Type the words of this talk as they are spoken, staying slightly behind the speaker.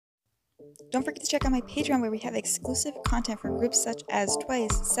Don't forget to check out my Patreon where we have exclusive content for groups such as Twice,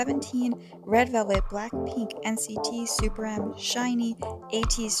 17, Red Velvet, Blackpink, NCT, Super M, SHINee,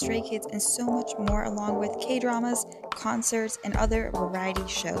 AT, Stray Kids, and so much more, along with K-dramas, concerts, and other variety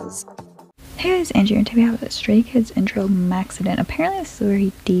shows. Hey guys, Angie, and today we have a Stray Kids intro MAXIDENT. Apparently this is a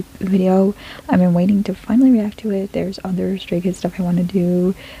very deep video. I've been waiting to finally react to it. There's other Stray Kids stuff I want to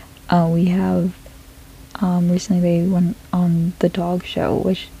do. We have recently they went on the dog show,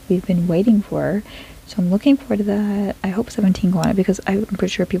 which we've been waiting for, so I'm looking forward to that. I hope 17 go on it because I'm pretty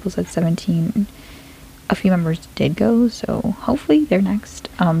sure people said 17, a few members did go, so hopefully they're next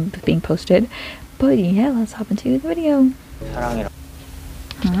being posted. But yeah, let's hop into the video. Huh?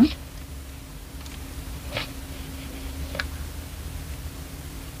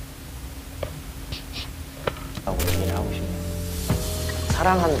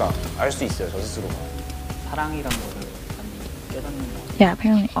 사랑한다 알 수 있어요, 저 스스로가. 사랑이란 거를 깨닫는 거. Yeah,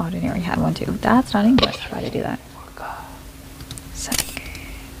 apparently Ordinary had one too. That's not English. Why did I do that?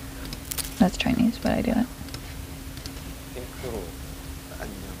 That's Chinese, but I didn't. 핑크로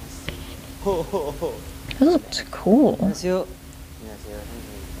안녕하세요. This looks cool. 안녕하세요. 안녕하세요,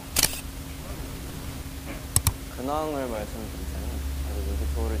 현진입니다. 근황을 말씀드리자면 아직 여기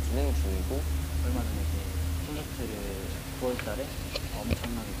투어를 진행 중이고, 얼마 전에 콘서트를 9월달에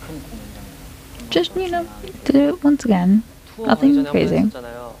엄청나게 큰 공연장에서 Just, you know, do it once again. Nothing crazy.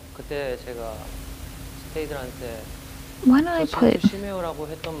 그때 제가 스테이들한테 Why don't I put... 심해요라고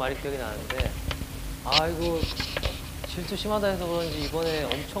했던 말이 기억이 나는데, 아이고 질투 심하다 해서 그런지 이번에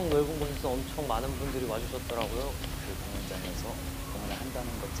엄청 넓은 곳에서 엄청 많은 분들이 와주셨더라고요. 그 공연장에서 공연을 한다는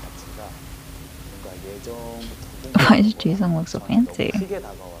것 자체가 뭔가 예전부터 Why does Jisung look so fancy? 크게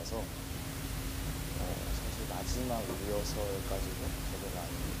다가와서 사실 마지막 리허설까지도 되게 많이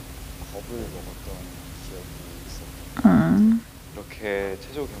겁을 먹었던 기억이 있었고 이렇게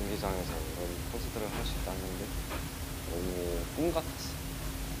체조 경기장에서 이런 콘서트를 할 수 있다는 게 너무 꿈 같았어요.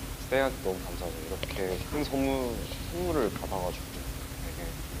 스테이한테 너무 감사하죠. 이렇게 큰 선물을 받아가지고 되게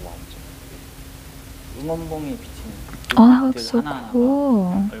고마웠죠. 응원봉이 비치는 Oh, that looks so 하나하나가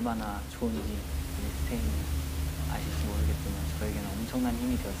cool. 얼마나 좋은지 우리 스테이는 아실지 모르겠지만 저에게는 엄청난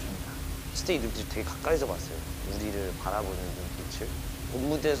힘이 되었습니다. 스테이들이 되게 가까이서 봤어요. 우리를 바라보는 눈빛을. 본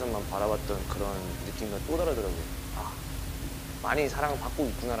무대에서만 바라봤던 그런 느낌과 또 다르더라고요. 아, 많이 사랑을 받고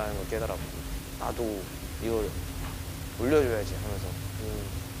있구나라는 걸 깨달았고, 나도 이걸 올려줘야지 하면서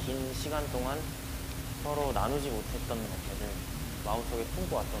긴 시간 동안 서로 나누지 못했던 것들을, 마음속에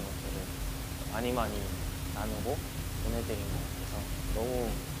품고 왔던 것들을 많이 나누고 보내드린 것 같아서 너무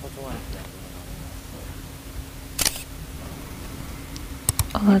소중한 이야기가 나온 것 같습니다.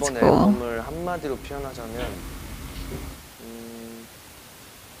 Oh, that's 이번 cool. 앨범을 한마디로 표현하자면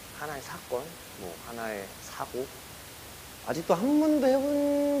하나의 사건, 뭐 하나의 사고, 아직도 한 번도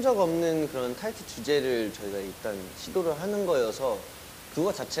해본 적 없는 그런 타이틀 주제를 저희가 일단 시도를 하는 거여서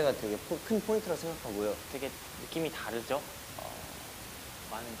그거 자체가 되게 큰 포인트라고 생각하고요. 되게 느낌이 다르죠?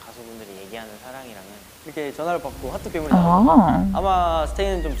 많은 가수분들이 얘기하는 사랑이랑은. 이렇게 전화를 받고 하트 괴물이 나오고 아마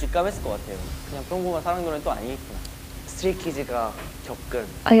스테이는 좀 직감했을 것 같아요. 그냥 평범한 사랑 노래는 또 아니겠구나. 스트레이키즈가 겪은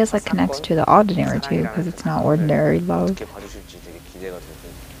I guess that connects to the Ordinary too, because it's not ordinary love. 어떻게 봐주실지 되게 기대가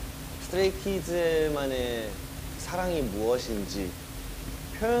되고, 스트레이키즈만의 사랑이 무엇인지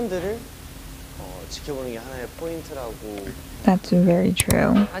표현들을 지켜보는 게 하나의 포인트라고. That's very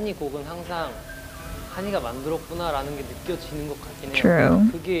true. 한이 곡은 항상 한이가 만들었구나라는 게 느껴지는 것 같긴 해요.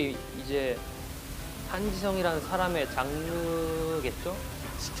 True. 그게 이제 한지성이라는 사람의 장르겠죠?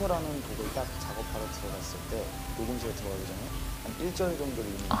 시켜라는 곡을 딱 작업하러 들어갔을 때 녹음실에 들어가기 전에 한 1절 정도를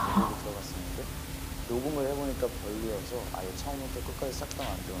이미 녹음으로 들어갔었는데 녹음을 해보니까 별로여서 아예 처음부터 끝까지 싹 다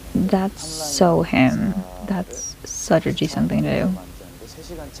만들어냈는데 That's so him. That's such a Jisung thing to do. 만드는데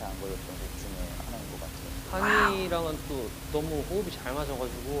 3시간치 안 걸렸던 곡 중에 하나인 것 같아요. 한이랑은 또 너무 호흡이 잘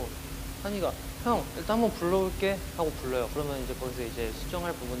맞아가지고 한이가 형 일단 한번 불러올게 하고 불러요. 그러면 이제 거기서 이제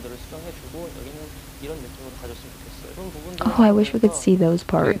수정할 부분들을 수정해주고, 여기는 이런 느낌으로 가졌으면 좋겠어요. 그런 부분들. Oh, I wish we could see those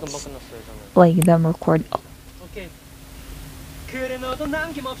parts. 금방 끝났어요, 저는. Like them record. 오케이. 그래 너도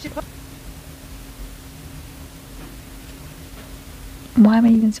남김없이. Why am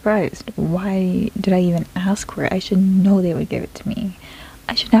I even surprised? Why did I even ask for it? I should know they would give it to me.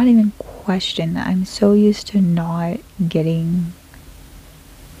 I should not even question that. I'm so used to not getting...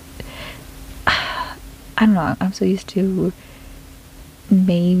 I don't know. I'm so used to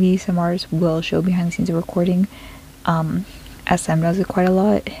maybe some artists will show behind the scenes of recording. SM does it quite a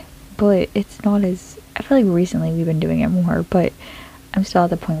lot, but it's not as... I feel like recently we've been doing it more, but I'm still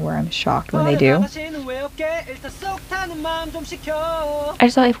at the point where I'm shocked when they do. I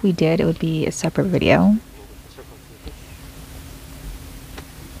just thought if we did, it would be a separate video.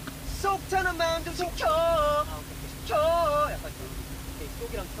 속 타는 마음 좀 시켜. 약간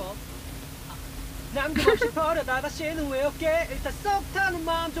속이랑 켜. 남김없이 버려다 다시는 왜 없게 일단 속 타는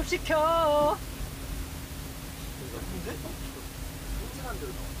마음 좀 시켜. 근데? 언제간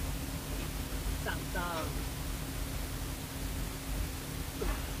대로 나와. 쌍쌍.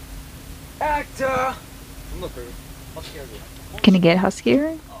 액터. 존나 허스키하게. Can it get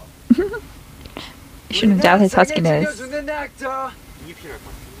huskier? You shouldn't doubt his huskiness. A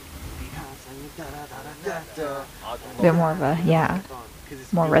bit more of a, yeah,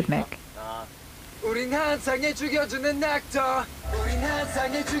 more rhythmic. Ooh.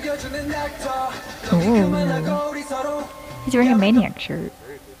 He's wearing a Maniac shirt.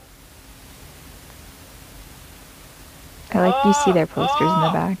 I like you see their posters in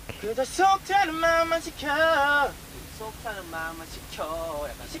the back.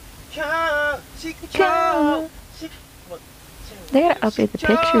 They gotta update the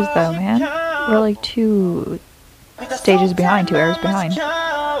pictures though, man. We're like 2 stages behind, 2 eras behind.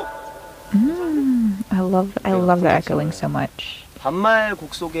 I love that echoing so much. 반말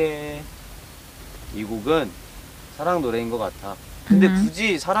곡 속에 이 곡은 사랑 노래인 것 같아. 근데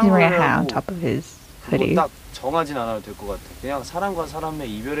굳이 사랑 He's wearing a hat on 노래라고 top of his 그거 hoodie. 딱 정하진 않아도 될 것 같아. 그냥 사람과 사람의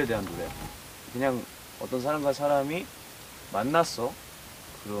이별에 대한 노래. 그냥 어떤 사람과 사람이 만났어.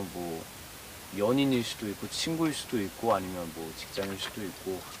 그럼 뭐 연인일 수도 있고 친구일 수도 있고 아니면 뭐 직장일 수도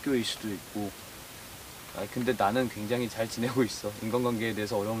있고 학교일 수도 있고. 근데 나는 굉장히 잘 지내고 있어. 인간관계에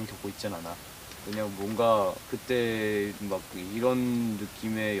대해서 어려움을 겪고 있진 않아. 그냥 뭔가 그때 막 이런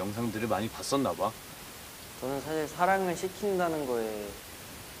느낌의 영상들을 많이 봤었나 봐. 저는 사실 사랑을 시킨다는 거에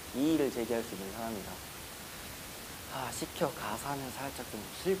이의를 제기할 수 있는 사람이다. 시켜 가사는 살짝 좀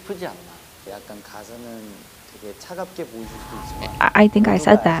슬프지 않나? 약간 가사는 되게 차갑게 보이실 수도 있지만 I think I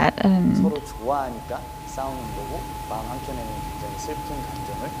said that. 서로 좋아하니까 싸우는 거고 마음 한켠에는 굉장히 슬픈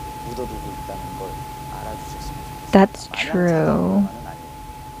감정을 묻어두고 있다는 걸 알아주셨으면 좋겠어요. That's true.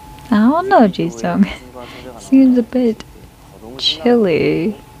 I don't know, Jisung. Seems a bit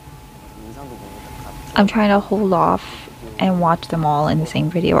chilly. I'm trying to hold off and watch them all in the same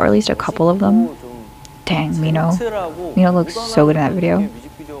video, or at least a couple of them. Dang, Mino. Mino looks so good in that video.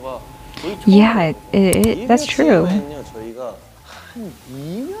 Yeah, that's true. 저희가 한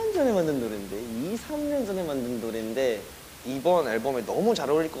 2년 전에 만든 노래인데, 2, 3년 전에 만든 노래인데 이번 앨범에 너무 잘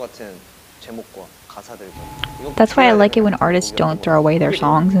어울릴 것 같은 제목과 가사들과. That's why I like it when artists don't throw away their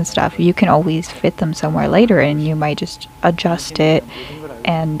songs and stuff. You can always fit them somewhere later, and you might just adjust it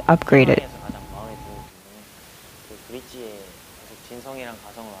and upgrade it. 브릿지에 계속 진성이랑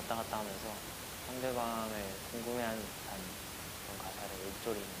가성을 왔다 갔다 하면서 상대방을 궁금해하는 듯한 그런 가사를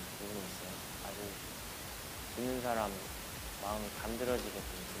읊조리는 부분이 있어요. 아주 듣는 사람 마음이 간드러지게끔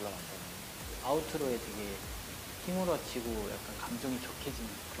불러만드는. 아우트로에 되게 힘으로 치고 약간 감정이 격해지는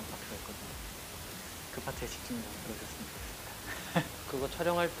그런 파트가 있거든요. 그 파트에 집중해서 들어줬으면 좋겠습니다. 그거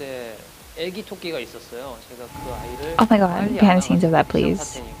촬영할 때 애기 토끼가 있었어요. 제가 그 아이를 Oh my god, behind the scenes of that, please.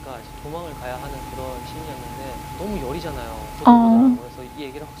 파트니까 도망을 가야 하는 그런 신이었는데 너무 열이잖아요. 그래서 이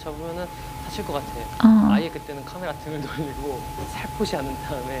애기를 확 잡으면은 다칠 것 같아. 아예 그때는 카메라 등을 돌리고 살포시 않은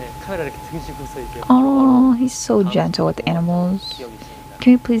다음에 카메라 이렇게 등지고서 이렇게. Oh, he's so gentle with animals.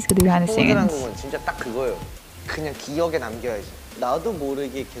 Can we please go behind the 는 scenes? 진짜 딱 그거예요. 그냥 기억에 남겨야지. 나도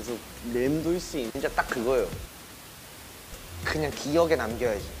모르게 계속 맴돌 수 있는 진짜 딱 그거예요. 그냥 기억에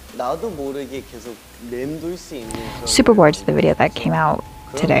남겨야지. 나도 모르게 계속 맴돌 수 있는. Super bored to the video that came out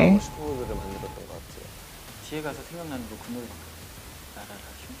today. 슈퍼보드를 만들었던 것 같아요. 뒤에 가서 생각나는 거 그 노래밖에.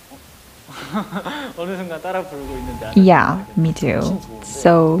 어느 순간 따라 부르고 있는데. Yeah, me too.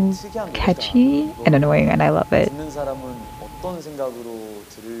 So catchy and annoying, and I love it. 듣는 사람은 어떤 생각으로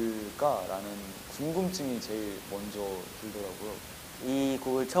들을까라는 궁금증이 제일 먼저 들더라고요. 이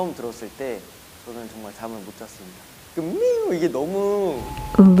곡을 처음 들었을 때 저는 정말 잠을 못 잤습니다. 미우 이게 너무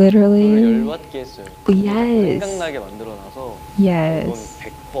Literally. 열받게 했어요. Yes. 생각나게 만들어놔서 Yes. 이건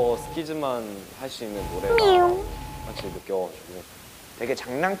 100% 스키즈만 할 수 있는 노래다 확실히 느껴가지고 되게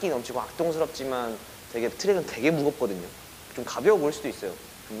장난기 넘치고 악동스럽지만 되게 트랙은 되게 무겁거든요. 좀 가벼워 보일 수도 있어요.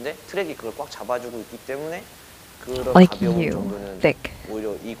 근데 트랙이 그걸 꽉 잡아주고 있기 때문에 그런 Like 가벼운 you, 정도는 thick.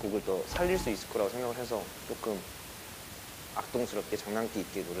 오히려 이 곡을 더 살릴 수 있을 거라고 생각을 해서 조금 악동스럽게 장난기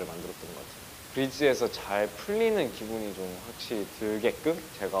있게 노래를 만들었던 것 같아요. 브릿지에서 잘 풀리는 기분이 좀 확실히 들게끔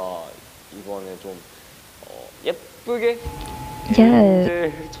제가 이번에 좀 예쁘게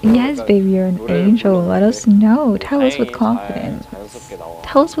Yes, baby, you're an angel. Let us know. Tell us with confidence. 자연스럽게 나와.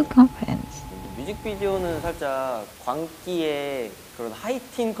 Tell us with confidence. 뮤직비디오는 살짝 광기의 그런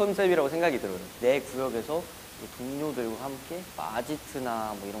하이틴 컨셉이라고 생각이 들어요. 내 구역에서 동료들과 함께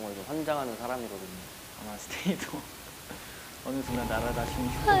아지트나 뭐 이런 걸 좀 환장하는 사람이거든요. 아마 스테이도 어느 순간 날아다니는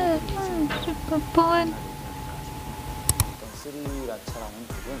휴대폰들이 있습니다. 뻔. 스리라차라는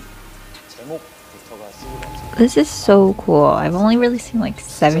곡은 제목부터가 스리라차. This is so cool. I've only really seen like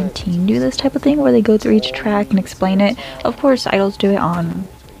 17 do this type of thing where they go through each track and explain it. Of course, idols do it on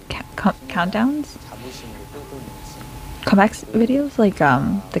countdowns, 자부심으로 끌끌뭉친 comeback videos, like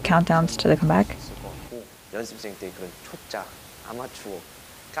the countdowns to the comeback. 있을 것 같고 연습생 때 그런 초짜, 아마추어,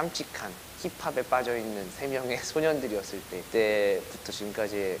 깜찍한 힙합에 빠져있는 3명의 소년들이었을 때부터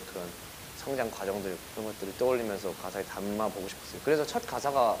지금까지의 그런 성장 과정들 그런 것들을 떠올리면서 가사에 담아보고 싶었어요. 그래서 첫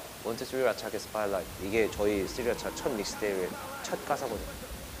가사가 원트 스리라차의 스파일라이트, 이게 저희 스리라차 첫 믹스테이프의 첫 가사거든요.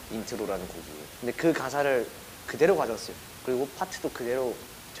 인트로라는 곡이에요. 근데 그 가사를 그대로 가져왔어요. 그리고 파트도 그대로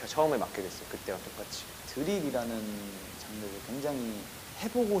제가 처음에 맡게 됐어요. 그때랑 똑같이. 드릴이라는 장르를 굉장히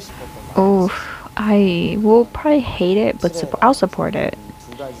해보고 싶었던 Oh, 마음이 I will probably hate it, but I'll support it.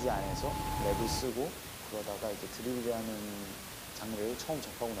 두 가지 안에서 랩을 쓰고 그러다가 이제 드릴이라는 장르를 처음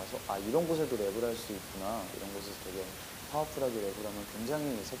접하고 나서 아 이런 곳에도 랩을 할 수 있구나, 이런 곳에서 되게 파워풀하게 랩을 하면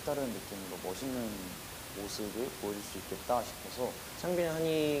굉장히 색다른 느낌으로 멋있는 모습을 보여줄 수 있겠다 싶어서 창빈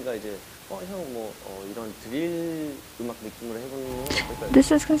한이가 이제 이런 드릴 음악 느낌으로 해보는 건 어떨까요?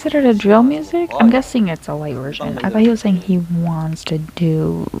 This is considered a drill music? I'm guessing it's a light version. I thought he was saying he wants to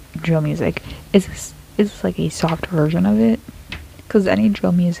do drill music. Is this like a soft version of it? Because any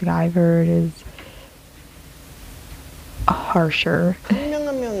drill music I've heard is harsher.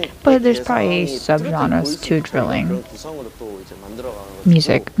 But there's probably subgenres to drilling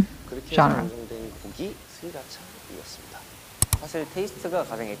music genre. 곡이 스리라차이었습니다. 사실 테이스트가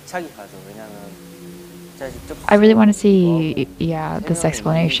가장 애착이 가죠. 왜냐면 제가 직접 I really want to see, yeah, this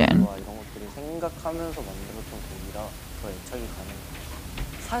explanation. 이런 것들을 생각하면서 만들었던 곡이라 더 애착이 가는.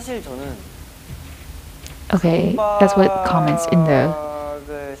 사실 저는 Okay, that's what comments in the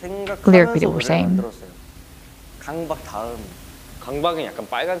lyric video were saying. 강박 다음 강박은 약간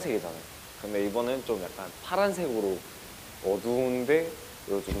빨간색이잖아요. 근데 이번엔 좀 약간 파란색으로 어두운데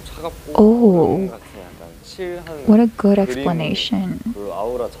좀 차갑고 오. 그런 같은 약간 칠한 What a good 그림, explanation. 그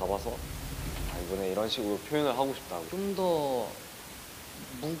아우라 잡아서 이번에 이런 식으로 표현을 하고 싶다고. 좀 더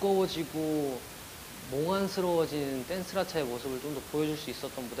무거워지고 몽환스러워진 댄스라차의 모습을 좀 더 보여줄 수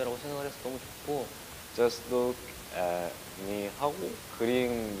있었던 무대라고 생각을 해서 너무 좋고 Just look at me 하고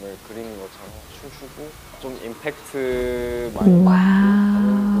그림을 그리는 것처럼 춤추고 좀 임팩트 많이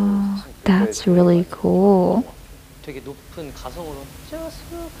Wow, that's really cool. 되게 높은 가성으로 쭉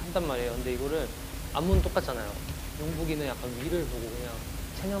한단 말이에요. 근데 이거를 안무는 똑같잖아요. 용복이는 약간 위를 보고 그냥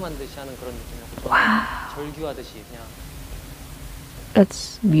체념한 듯이 하는 그런 느낌이었고 Wow, 절규하듯이 그냥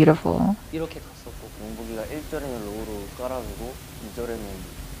that's beautiful. 이렇게 갔었고 용복이가 1절에는 로우로 깔아주고 2절에는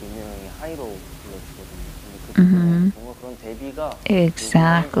민영이 하이로 불러주거든요. 근데 그 부분에 뭔가 그런 대비가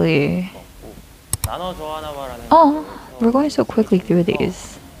Exactly. 나눠 좋아하나봐라는 Oh, we're going so quickly through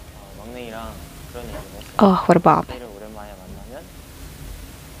these. 막내이랑 그런 얘기를 했어요. Oh, what a bop. 를 오랜만에 만나면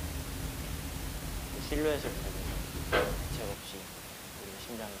실루엣을 보고 대책 없이 우리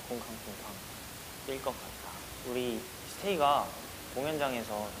심장이 콩쾅콩쾅 뛸 것 같다. 우리 스테이가 공연장에서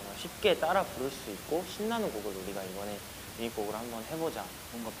정말 쉽게 따라 부를 수 있고 신나는 곡을 우리가 이번에 유닛곡으로 한번 해보자.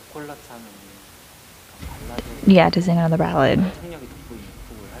 뭔가 보컬라차는 발라드 Yeah, to sing another ballad. 생력이 돋보이는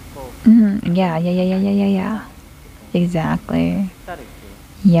곡을 할거 Yeah. Exactly. 다르게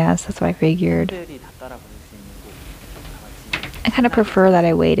Yes, that's what I figured. 팬들이 다 따라 부를 수 있는 곡 다 같이 I kind of prefer that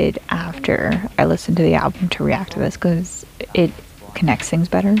I waited after I listened to the album to react to this because it connects things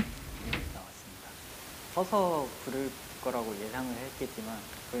better. 나왔습니다. 서서 부를 거라고 예상을 했겠지만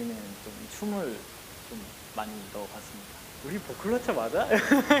저희는 좀 춤을 좀 많이 넣어봤습니다. 우리 보컬라차 맞아?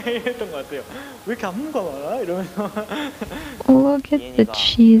 이랬던 것 같아요. 왜 이렇게 안무가 많아? 이러면서 Look at the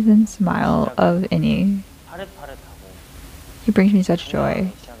cheese and smile of Innie. 파릇파릇하고 He brings me such joy.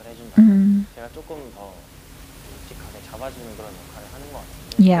 건강하게 시작을 해준다. Mhm. 제가 조금 더 묵직하게 잡아주는 그런 역할을 하는 것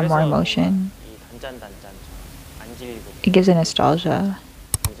같은데 Yeah, more 그래서 emotion. 이 단짠단짠 안 질리고 It gives a nostalgia.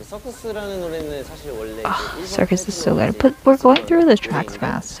 이제 서커스라는 노래는 사실 원래 Oh, circus is so good. But we're going through the tracks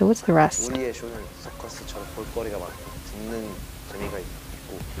fast, so what's the rest? 우리의 쇼는 서커스처럼 볼거리가 많고 듣는 재미가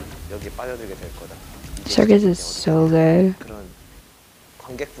있고 여기에 빠져들게 될 거다. 이게 Circus is 진짜 so good. 그런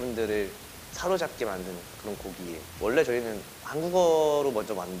관객분들을 사로잡게 만드는 그런 곡이에요. 원래 저희는 한국어로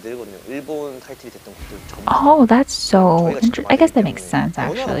먼저 만들거든요. 일본 타이틀이 됐던 곡들 전부. Oh, that's so. 저희가 직접 I guess that 만들기 makes 때문에 sense,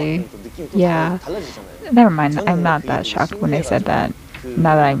 언어가 actually. 바뀌면 또 느낌이 또 Yeah. 달라지잖아요. Never mind. I'm 저는 not 그 that 일이 shocked when they said that. 그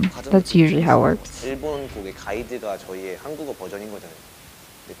Now that 과정을 that's usually how it works. 일본 곡의 가이드가 저희의 한국어 버전인 거잖아요.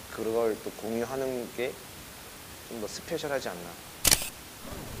 근데 그걸 또 공유하는 게 좀 더 스페셜하지 않나.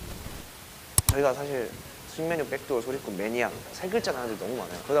 저희가 사실 스윙메뉴, 백도어, 소리꾼, 매니아 세 글자 단어들이 너무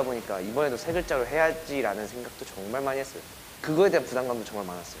많아요. 그러다 보니까 이번에도 세 글자로 해야지라는 생각도 정말 많이 했어요. 그거에 대한 부담감도 정말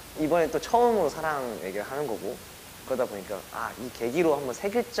많았어요. 이번에 또 처음으로 사랑 얘기를 하는 거고 그러다 보니까 아, 이 계기로 한번 세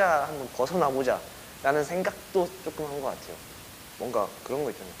글자 한번 벗어나 보자 라는 생각도 조금 한 것 같아요. 뭔가 그런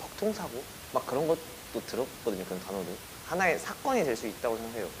거 있잖아요. 덕통사고 막 그런 것도 들었거든요. 그런 단어도 하나의 사건이 될 수 있다고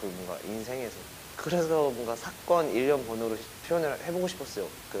생각해요. 그 뭔가 인생에서. 그래서 뭔가 사건 일련 번호로 표현을 해보고 싶었어요.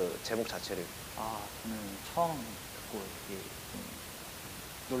 그 제목 자체를. 아, 저는 처음 듣고 되게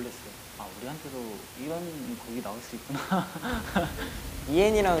좀 놀랐어요. 아, 우리한테도 이런 곡이 나올 수 있구나.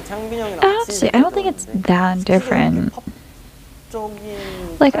 이엔이랑 창빈 형이랑 Actually, I don't think it's that different.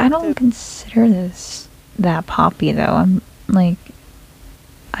 Like, I don't consider this that poppy though. I'm like,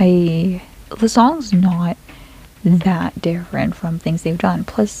 the song's not that different from things they've done.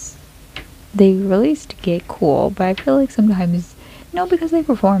 Plus, they released Get Cool, but I feel like sometimes, no, because they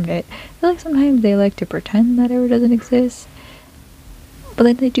performed it, I feel like sometimes they like to pretend that it doesn't exist. But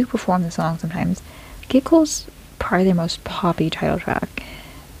then they do perform the song sometimes. Get Cool's probably their most poppy title track.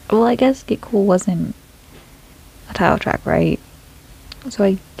 Well, I guess Get Cool wasn't a title track, right? So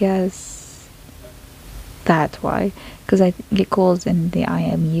I guess that's why. Because Get Cool's in the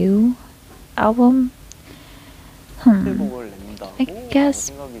IMU album. I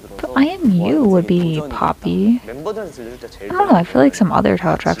guess IMU would be poppy. 멤버들한테 들려줄 때 제일 I don't know, I feel like some other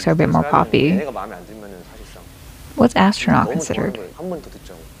title tracks are a bit more poppy. 얘네가 마음에 안 들면은 사실상 What's Astronaut 너무 좋아하는 considered? 거예요. 한 번 더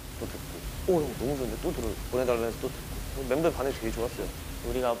듣자고 또 듣고 오 형 너무 좋은데 또 들어 보내달라 해서 또 듣고 멤버 반응이 되게 좋았어요.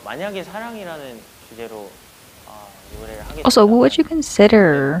 우리가 만약에 사랑이라는 주제로 노래를 하게 Also, what would you 된다면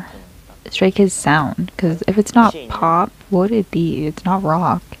consider Stray Kids sound? Because if it's not pop, what would it be? It's not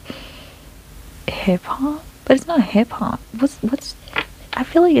rock. Hip hop? But it's not hip hop. What's? I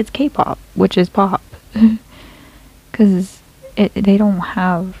feel like it's K-pop, which is pop. Because they don't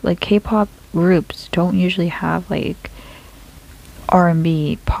have like K-pop groups don't usually have like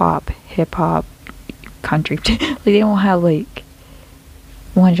R&B, pop, hip hop, country. Like they don't have like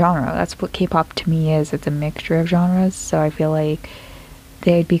one genre. That's what K-pop to me is. It's a mixture of genres. So I feel like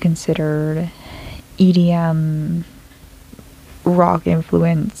they'd be considered EDM, rock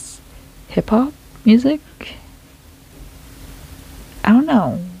influence, hip hop music. I don't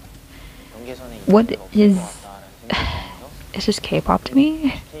know. What is? It's just K-pop to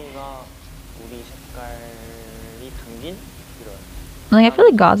me. Like I feel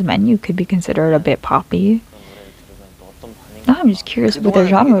like God's Menu could be considered a bit poppy. No, I'm just curious what their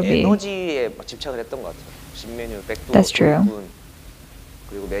genre would be. 에너지에 집착을 했던 것 같아요. 신메뉴, 백도어, That's true. 돌군,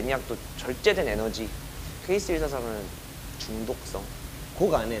 그리고 매니악도 절제된 에너지. 케이스 143은 중독성.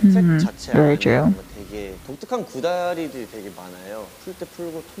 곡 안에 트랙 자체 very 안에 true. 뭔가 되게 독특한 구다리들이 되게 많아요. 풀 때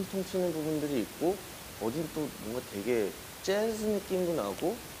풀고 통통 튀는 부분들이 있고 어딘 또 뭔가 되게 재즈 느낌도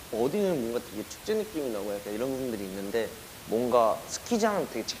나고 어디는 뭔가 되게 축제 느낌이 나고 약간 이런 부분들이 있는데 뭔가 스키장은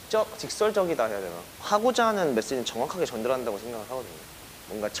되게 직설적이다 해야 되나? 하고자 하는 메시지는 정확하게 전달한다고 생각을 하거든요.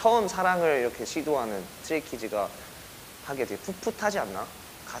 뭔가 처음 사랑을 이렇게 시도하는 스트레이키즈가 하기에 되게 풋풋하지 않나?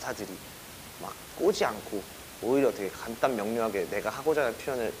 가사들이 막 꼬지 않고 오히려 되게 간단 명료하게 내가 하고자 하는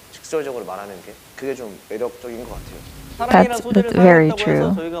표현을 직설적으로 말하는 게 그게 좀 매력적인 것 같아요. 사랑이란 소재를 that's very 사용했다고 true.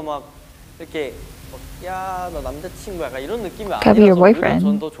 해서 저희가 막 이렇게 야 나 남자친구 약간 이런 느낌이 Could be your 아니라서 boyfriend.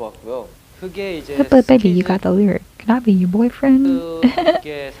 오히려 전 더 좋았고요. 그게 이제 But baby, you got the lyric. Can I be your boyfriend?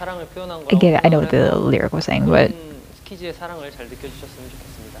 이게 사랑을 표현한 I get it. I know 거라고 what the lyric was saying, but 스키즈의 사랑을 잘 느껴주셨으면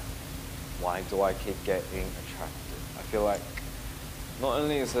좋겠습니다. Why do I keep getting attracted? I feel like not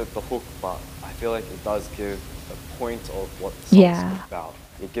only is it the hook, but I feel like it does give a point of what the song's Yeah. about.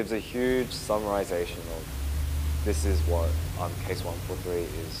 It gives a huge summarization of this is what case 143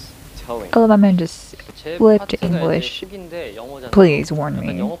 is telling. I love my man just 제 flip to 파트가 English. 이제 훅인데 영어잖아요. Please warn 약간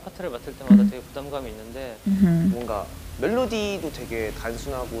me. 영어 파트를 맡을 때마다 되게 부담감이 있는데 뭔가 멜로디도 되게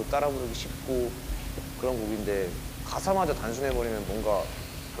단순하고 따라 부르기 쉽고 그런 곡인데 가사마저 단순해버리면 뭔가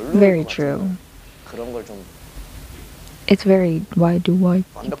별로일 Very 것 true. 같아요. 그런 걸 좀 It's very why do I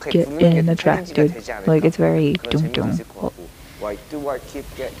완벽하게 get 부르는 게 in 챌린지가 attracted? 되지 않을까? Like it's very 그런 dum 재미도 dum. 있을 것 같고 Why do I keep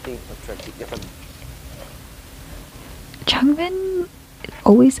getting attracted? 약간 Changmin is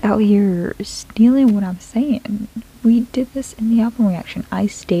always out here stealing what I'm saying. We did this in the album reaction. I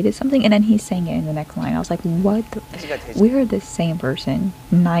stated something and then he sang it in the next line. I was like, what? 챌린지가 되지 We're the same person.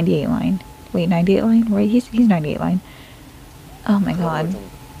 98 line. Wait, 98 line? Right? He's 98 line. Oh my 그런 god. 걸좀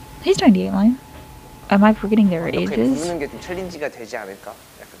He's 98 line. Am I forgetting their 완벽하게 ages? 부르는 게 좀 챌린지가 되지 않을까?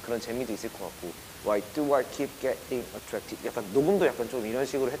 약간 그런 재미도 있을 것 같고 Why do I keep getting attracted? 약간 녹음도 약간 좀 이런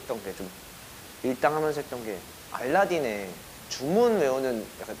식으로 했던 게 좀 일당하면서 했던 게 알라딘의 주문 외우는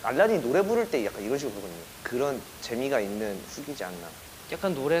약간 알라딘 노래 부를 때 약간 이런 식으로 부르거든요. 그런 재미가 있는 훅이지 않나.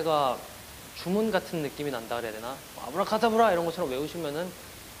 약간 노래가 주문 같은 느낌이 난다 그래야 되나? 아브라카다브라 이런 것처럼 외우시면은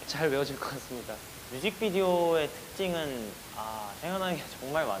잘 외워질 것 같습니다. 뮤직비디오의 특징 캐스팅은 생각나는 게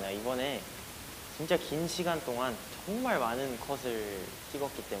정말 많아요. 이번에 진짜 긴 시간 동안 정말 많은 컷을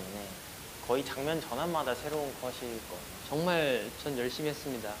찍었기 때문에 거의 장면 전환마다 새로운 컷일 거예요. 정말 전 열심히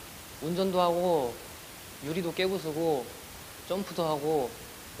했습니다. 운전도 하고 유리도 깨부수고 점프도 하고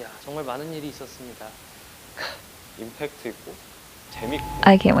정말 많은 일이 있었습니다. 임팩트 있고 재밌고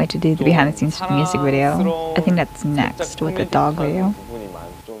I can't wait to do the behind the scenes music video. I think that's next with the dog video. 부분이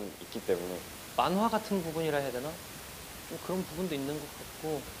좀 있기 때문에 만화 같은 부분이라 해야 되나? 좀 그런 부분도 있는 것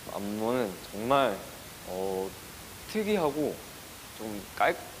같고 안무는 정말 특이하고 좀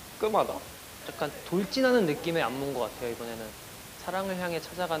깔끔하다. 약간 돌진하는 느낌의 안무인 것 같아요. 이번에는 사랑을 향해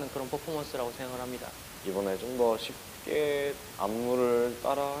찾아가는 그런 퍼포먼스라고 생각을 합니다. 이번에 좀 더 쉽게 안무를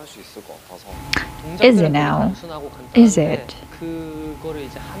따라 할 수 있을 것 같아서. Is it now? 단순하고 Is 간단한데 it? 그거를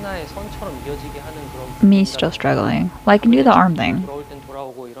이제 하나의 선처럼 이어지게 하는 그런 Me still struggling. Well, I can do the arm thing. 돌아올 땐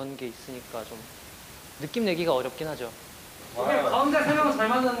돌아오고 이런 게 있으니까 좀 느낌 내기가 어렵긴 하죠. 가운데 3명은 잘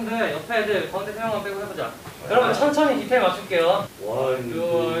맞았는데 옆에 애들 가운데 3명만 빼고 해보자. 여러분 천천히 디테일 맞출게요. 1,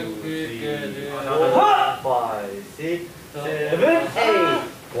 2, 3, 4, 5, 6, 7,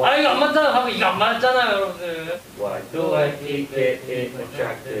 8. 아 이거 안 맞잖아. 방금 이거 안 맞잖아요 여러분들. Why do I keep getting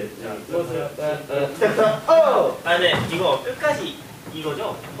attracted? 네, 이거 끝까지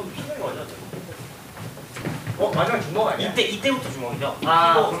이거죠? 한번 피는 거죠? 마지막 주먹 아니야? 이때부터 주먹이죠?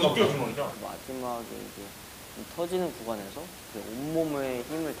 이때 주먹이죠? 마지막에 이제 좀 터지는 구간에서 온몸에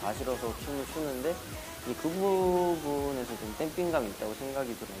힘을 다 실어서 춤을 추는데 그 부분에서 좀 댐핑감이 있다고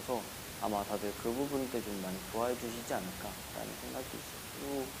생각이 들어서 아마 다들 그 부분 때 좀 많이 좋아해 주시지 않을까라는 생각이 있어요.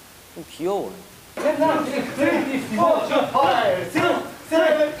 그리고 좀 귀여워요.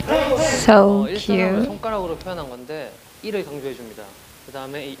 So 일사람을 cute. 손가락으로 표현한 건데 1을 강조해 줍니다. 그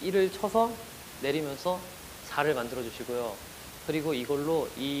다음에 이 1을 쳐서 내리면서 4를 만들어 주시고요. 그리고 이걸로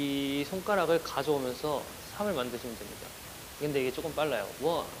이 손가락을 가져오면서 3을 만드시면 됩니다. 근데 이게 조금 빨라요. 1,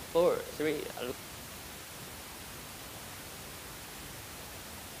 4, 3.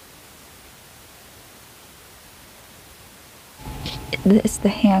 It's the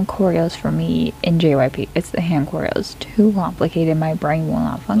hand choreos for me in JYP. It's the hand choreos. Too complicated. My brain will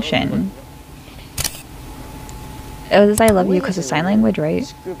not function. It was I love you because of sign language, right?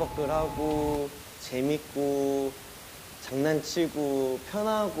 시끌벅글하고 재밌고 장난치고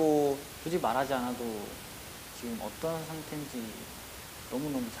편하고 굳이 말하지 않아도 지금 어떤 상태인지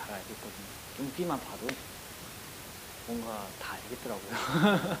너무너무 잘 알겠거든요. 눈빛만 봐도 뭔가 다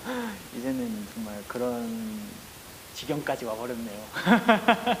알겠더라고요. 이제는 정말 그런 지경까지 와버렸네요.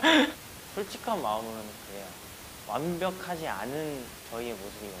 솔직한 마음으로는 그래요. 완벽하지 않은 저희의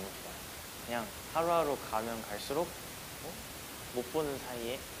모습이 너무 좋아요. 그냥 하루하루 가면 갈수록 못 보는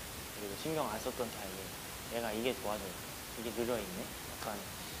사이에 그리고 신경 안 썼던 사이에 얘가 이게 좋아져 이게 느려있네 약간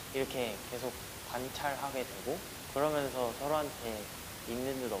이렇게 계속 관찰하게 되고 그러면서 서로한테 있는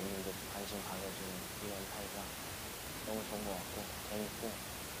듯 없는 듯 관심 가져주는 이런 사이가 너무 좋은 것 같고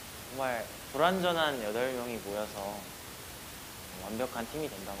재밌고 정말 불완전한 8명이 모여서 완벽한 팀이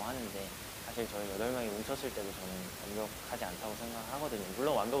된다고 하는데 사실 저희 8명이 뭉쳤을 때도 저는 완벽하지 않다고 생각하거든요.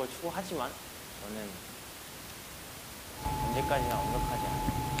 물론 완벽을 추구하지만 저는 언제까지나 완벽하지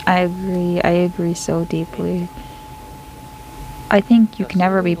않아요. I agree so deeply. I think you can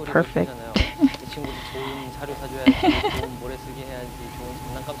never be perfect. 이 친구도 좋은 사료 사줘야지, 좋은 모래 쓰기 해야지, 좋은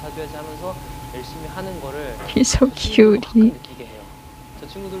장난감 사줘야지 하면서 열심히 하는 거를 He's so cute. 느끼게 해요. 저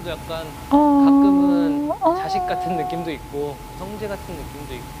친구들도 약간 가끔은 자식 같은 느낌도 있고 형제 같은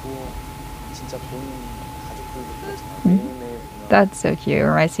느낌도 있고 진짜 본 가족들도 그렇잖아요. That's so cute.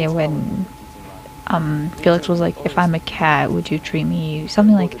 Reminds me of when Felix was like, if I'm a cat, would you treat me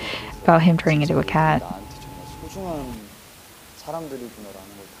something like about him turning into a cat? 나한테 정말 소중한 사람들이구나라는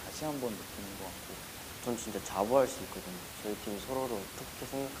걸 다시 한번 느끼는 것 같고 전 진짜 자부할 수 있거든요. 저희 팀이 서로를 어떻게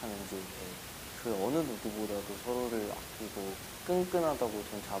생각하는지 그 어느 누구보다도 서로를 아끼고 끈끈하다고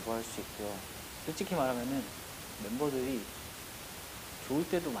전 자부할 수 있고요. 솔직히 말하면은 멤버들이 좋을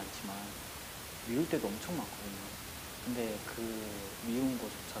때도 많지만 미울 때도 엄청 많거든요. 근데 그 미운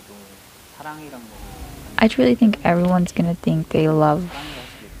거조차도 사랑이란 거를 I truly think everyone's gonna think they love, 사랑이라 할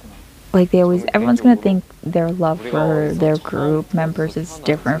수도 있구나. like they always, everyone's gonna think their love for their group members is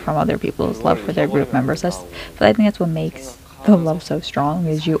different from other people's love for their group members. But I think that's what makes the love so strong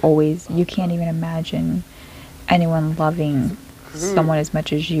is you can't even imagine anyone loving someone as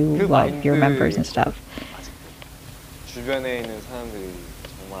much as you love your members and stuff. 주변에 있는 사람들이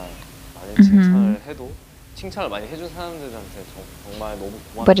정말 많은 칭찬을 해도 칭찬을 많이 해준 사람들한테 정말 너무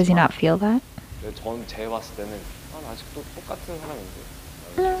고맙지만 But does he not feel that? 전 제 봤을 때는 난 아직도 똑같은 사람인데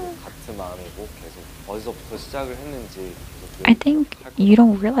같은 마음이고 계속 어디서부터 시작을 했는지 계속 I think you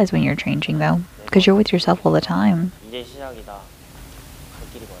don't realize when you're changing though, because you're with yourself all the time. 이제 시작이다. 갈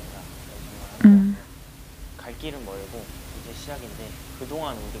길이 멀다. 정말 Mm. 갈 길은 멀고 이제 시작인데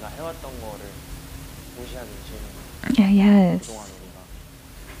그동안 우리가 해왔던 거를 무시하기 싫은 거야. Yeah, 그동안 yes. 우리가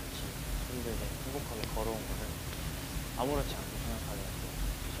같이 힘들게 행복하게 걸어온 거를 아무렇지 않게 생각하기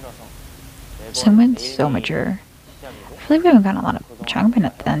싫어서 매번 Someone's so 매일매일이 mature. 시작이고 I feel like we haven't gotten a lot of Changbin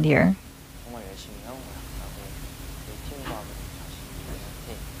at the end here. 정말 열심히 해온 거야 라고 우리 팀과 우리 자신한테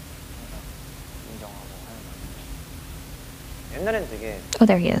항상 인정하고 하는 거야. 옛날엔 되게 Oh,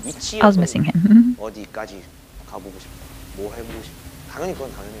 there he is. I was missing him. 어디까지 가보고 싶다, 뭐 해보고 싶다. 당연히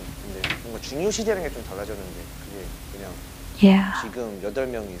그건 당연히. 근데 뭔가 중요시되는 게 좀 달라졌는데 그게 그냥 Yeah. 지금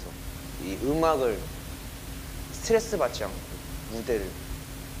 8명이서 이 음악을 스트레스 받지 않고 무대를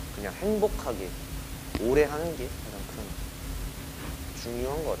그냥 행복하게 오래 하는 게 가장 큰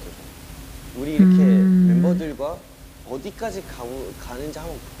중요한 것 같아요. 우리 이렇게 음. 멤버들과 어디까지 가는지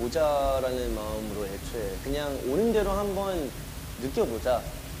한번 보자라는 마음으로 애초에 그냥 오는 대로 한번 느껴보자.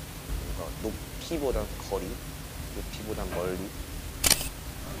 뭔가 높이보단 거리, 높이보단 멀리.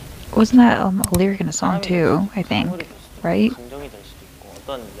 Wasn't that a lyric in a song too? I think, right? 감정이 될 수도 있고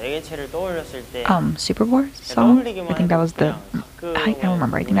어떤 매개체를 떠올렸을 때 Superboard song. I think that was the. I don't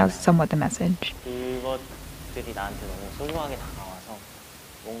remember. I think that was somewhat the message. 그것들이 나한테 너무 소중하게 다가와서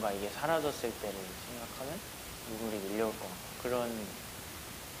뭔가 이게 사라졌을 때를 생각하면 눈물이 밀려올 것 같고 그런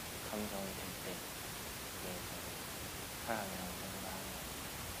감정이 될 때 사랑이라고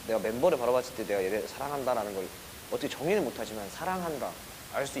생각하는 내가 멤버를 바라봤을 때 내가 얘를 사랑한다라는 걸 어떻게 정의는 못하지만 사랑한다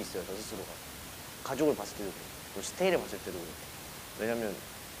알 수 있어요. 저 스스로가. 가족을 봤을 때도 그래. 또 스테이를 봤을 때도 그래. 왜냐면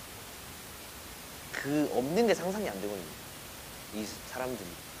그 없는 게 상상이 안 되거든요. 이 사람들이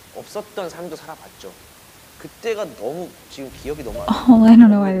없었던 삶도 살아봤죠. 그때가 너무 지금 기억이 너무 안 나요. Oh, I don't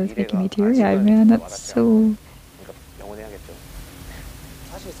know why that's making me teary-eyed, man. That's so. 그러니까 영원해야겠죠.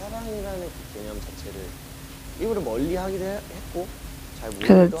 사실 사랑이라는 그 개념 자체를 일부러 멀리 하기도 했고 잘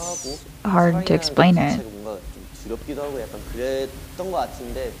Because 모르기도 it's 하고 hard to explain 사랑이라는 it. 것 자체가 뭔가 좀 두렵기도 하고 약간 그랬던 것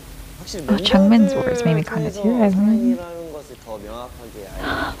같은데 확실히 Changmin's words made me kind of 통해서 teary-eyed. 사랑이라는 것을 더 명확하게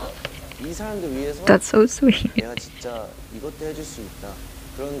알고 이 사람들 위해서 That's so sweet. 내가 진짜 이것도 해줄 수 있다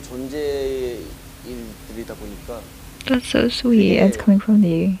그런 존재들이다 보니까 That's so sweet. It's coming from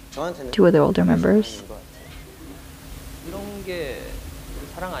the 저한테는 two other older members. 사랑인 것 같아요. 이런 게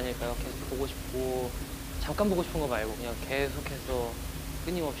사랑 아닐까요? 계속 보고 싶고 잠깐 보고 싶은 거 말고 그냥 계속해서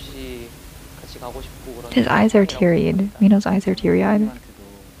끊임없이 같이 가고 싶고 그런. His eyes are teary-eyed. Mino's eyes are teary-eyed.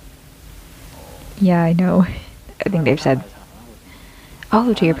 Yeah, I know. I think they've said.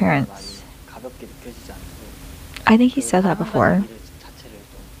 Oh, to your parents. 가볍게 느껴지지 않고 I think he said that before. 일 자체를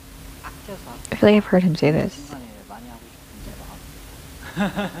좀 아껴서 I feel like I've heard him say this. 순간에 많이 하고 싶은데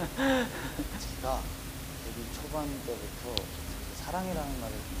막 제가 데뷔 초반 때부터 사랑이라는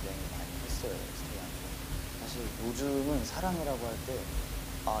말을 굉장히 많이 했어요 스테이한테. 사실 요즘은 사랑이라고 할 때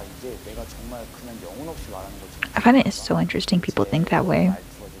아 이게 내가 정말 그냥 영혼 없이 말하는 것처럼 I find it so interesting people think that way.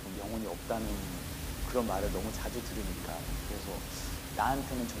 말투가 조금 영혼이 없다는 그런 말을 너무 자주 들으니까 그래서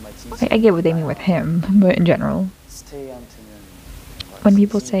나한테는 정말 진심 I get what they mean with him, but in general, 스테이한테는 when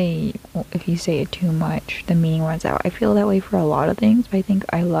people say, well, if you say it too much, the meaning runs out. I feel that way for a lot of things, but I think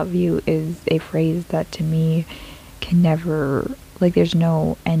I love you is a phrase that to me can never, like, there's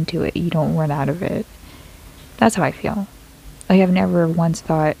no end to it. You don't run out of it. That's how I feel. Like, I've never once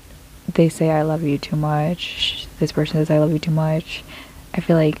thought they say I love you too much. This person says I love you too much. I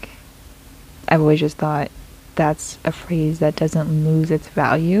feel like I've always just thought that's a phrase that doesn't lose its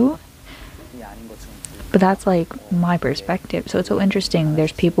value. 아닌 것처럼 But that's like my perspective. So it's so interesting.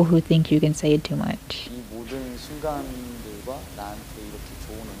 There's people who think you can say it too much. 이 모든 순간들과 나한테 이렇게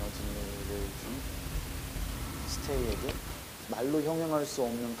좋은 에너지를 준 스테이에게 말로 형용할 수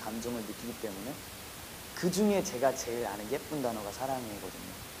없는 감정을 느끼기 때문에 그 중에 제가 제일 아는 예쁜 단어가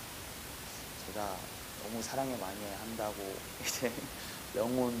사랑이거든요. 제가 너무 사랑을 많이 한다고 이제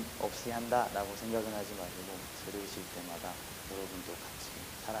영혼 없이 한다라고 생각은 하지 마시고 들으실 때마다 여러분도 같이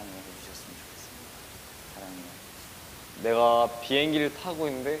사랑해 주셨으면 좋겠습니다. 사랑해요. 내가 비행기를 타고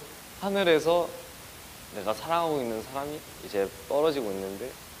있는데 하늘에서 내가 사랑하고 있는 사람이 이제 떨어지고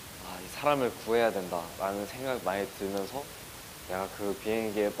있는데 아, 이 사람을 구해야 된다라는 생각 많이 들면서 내가 그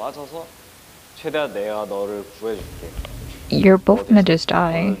비행기에 빠져서 최대한 내가 너를 구해줄게. You're both gonna just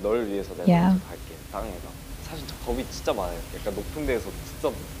die. 널 위해서 내가 Yeah. 먼저 갈게. 땅에다. 사실 저 겁이 진짜 많아요. 약간 높은 데에서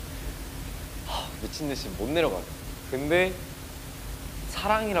진짜 미친 듯이 못 내려가요. 근데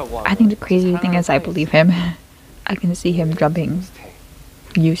사랑이라고 하면 I think the crazy thing is I believe him. I can see him jumping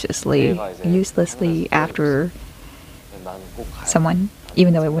uselessly after 나는 꼭 가야 someone. 돼.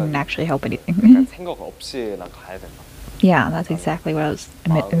 even though it wouldn't actually help anything. 약간 생각 없이 난 가야 된다. Yeah, that's exactly what I was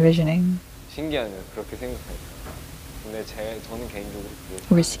envisioning. 신기하네요. 그렇게 생각하니까. 근데 저는 개인적으로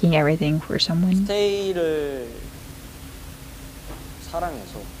Risking everything for someone. 스테이를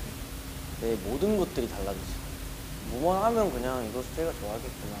사랑해서 내 모든 것들이 달라졌어. 뭐만 하면 그냥 이거 스테이가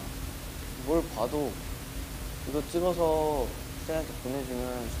좋아하겠구나. 뭘 봐도 이거 찍어서 스테이한테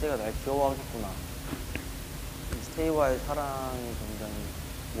보내주면 스테이가 날 귀여워하겠구나. 스테이와의 사랑이 굉장히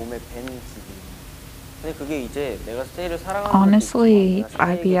몸에 밴 기분. 근데 그게 이제 내가 스테이를 사랑하는 Honestly,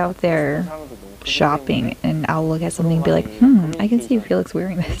 I'd be out there shopping and I'll look at something and be like, I can see Felix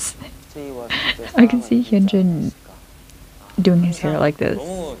wearing this. I can see Hyunjin doing his hair like this.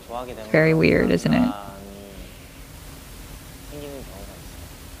 너무 좋아하게 되면 Very weird, isn't it? 생기는 경우가 있어요.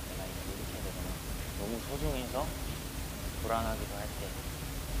 내가 이렇게 되거나 너무 소중해서 불안하기도 할 때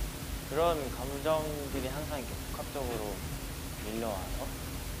그런 감정들이 항상 이렇게 복합적으로 밀려와서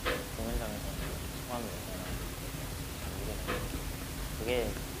공연장에서 소감을 얘기하는 그게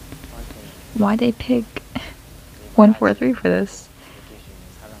저한테는 Why they pick 143 for this? 느낄 수 있는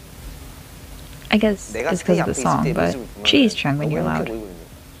사랑. I guess 내가 it's because 스테이 of the 앞에 있을 song, 때 but 모습을 보면 geez, Changmin, 너무 you're 행복해 loud. 보이거든요.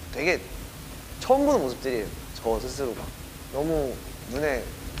 되게 처음 보는 모습들이에요. 저 스스로가 너무 눈에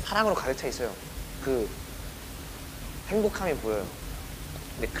사랑으로 가득 차 있어요. 그 행복함이 보여요.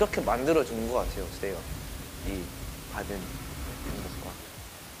 근데 그렇게 만들어 주는 것 같아요. 스테이가 이 받은 행복과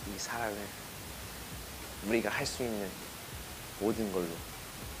이 사랑을 우리가 할 수 있는 모든 걸로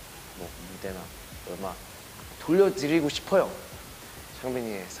뭐 무대나 음악 돌려드리고 싶어요.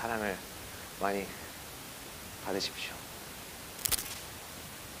 창빈이의 사랑을 많이 받으십시오.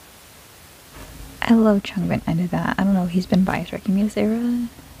 I love Changbin. I know that. I don't know. He's been biased wrecking me this era.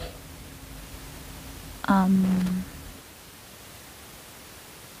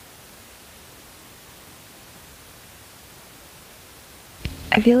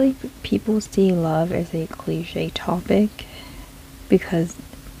 I feel like people see love as a cliche topic because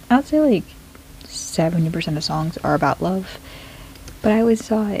I'd say like 70% of songs are about love, but I always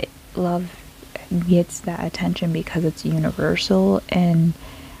thought love gets that attention because it's universal and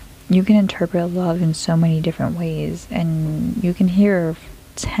you can interpret love in so many different ways, and you can hear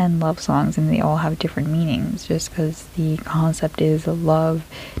 10 love songs and they all have different meanings. Just because the concept is love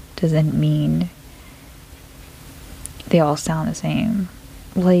doesn't mean they all sound the same.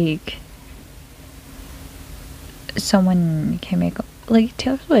 Like, someone can make, like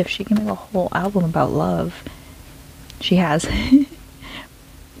Taylor Swift, she can make a whole album about love. She has.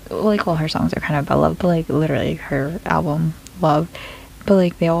 Like, all her songs are kind of about love, but like literally her album, Love. But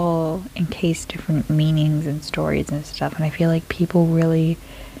like they all encase different meanings and stories and stuff, and I feel like people really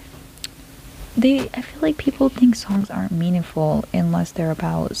I feel like people think songs aren't meaningful unless they're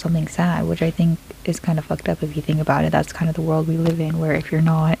about something sad, which I think is kind of fucked up if you think about it. That's kind of the world we live in, where if you're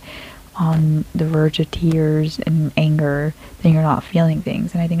not on the verge of tears and anger, then you're not feeling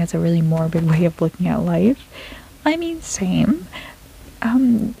things, and I think that's a really morbid way of looking at life. I mean, same.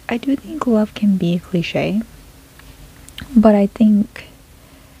 I do think love can be a cliche, but I think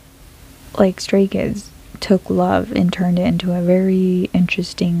like Stray Kids took love and turned it into a very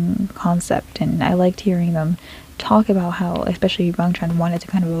interesting concept, and I liked hearing them talk about how, especially Bangchan wanted to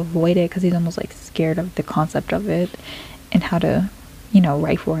kind of avoid it because he's almost like scared of the concept of it and how to, you know,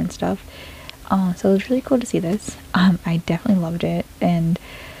 write for it and stuff. So it was really cool to see this. I definitely loved it, and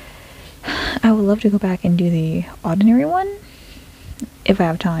I would love to go back and do the Ordinary one if I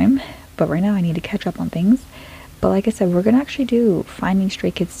have time, but right now I need to catch up on things. But like I said, we're gonna actually do Finding Stray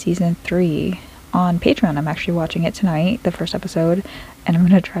Kids season 3 on Patreon. I'm actually watching it tonight, the first episode, and I'm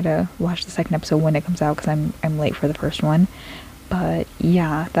gonna try to watch the second episode when it comes out because I'm late for the first one. But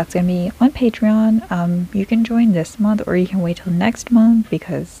yeah, that's gonna be on Patreon. You can join this month or you can wait till next month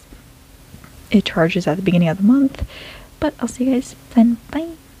because it charges at the beginning of the month. But I'll see you guys then. Bye.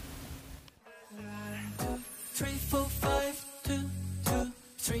 3, 4, 5, 2, 2,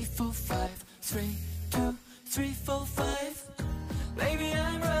 3, 4, 5, 3, 2, 3, 4, 5. Baby,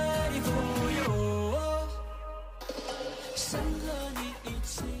 I'm ready for you.